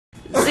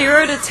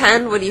0 to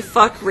 10, would you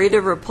fuck Rita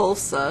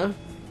Repulsa?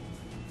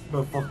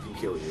 I'll fucking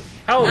kill you.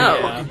 Hell No,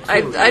 yeah.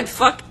 I'd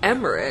fuck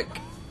Emmerich.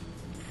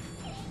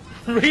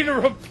 Rita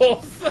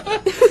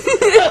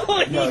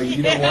Repulsa? No,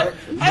 you know what?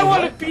 I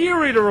want to be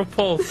Rita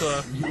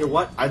Repulsa. You know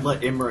what? I'd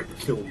let Emmerich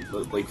kill,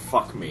 like,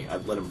 fuck me.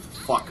 I'd let him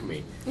fuck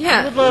me. I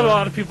Yeah. would let a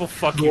lot of people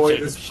fuck you, Boy,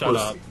 Jacob. this Shut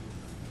pussy.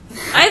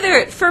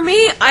 up. For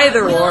me,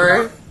 either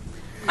or.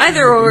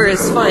 Either or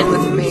is fine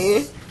with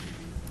me.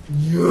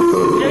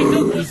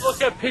 Jacob just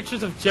look at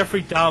pictures of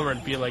Jeffrey Dahmer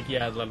and be like,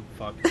 yeah, I'd let him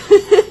fuck.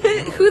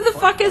 Who the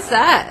fuck is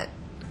that?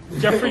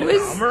 Jeffrey Who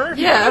is- Dahmer?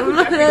 Yeah, I don't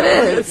know who that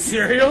The is.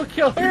 serial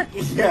killer?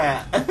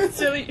 Yeah.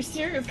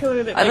 Serial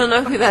killer that I don't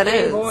know who that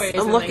is. boys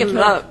I'm and looking then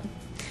it up.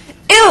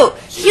 Ew!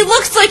 He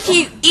looks like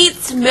he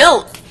eats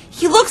milk.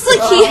 He looks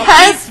like he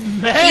has.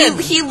 men.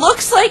 He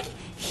looks like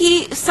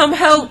he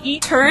somehow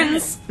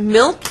turns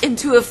milk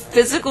into a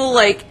physical,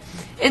 like,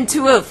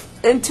 into a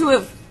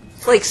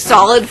like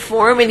solid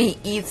form, and he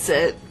eats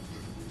it.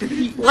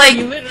 Like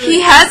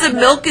he has a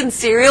milk and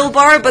cereal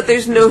bar, but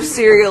there's no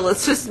cereal.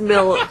 It's just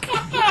milk.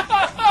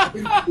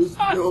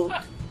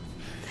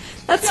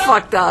 That's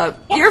fucked up.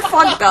 You're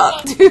fucked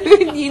up,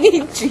 dude. You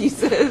need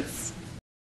Jesus.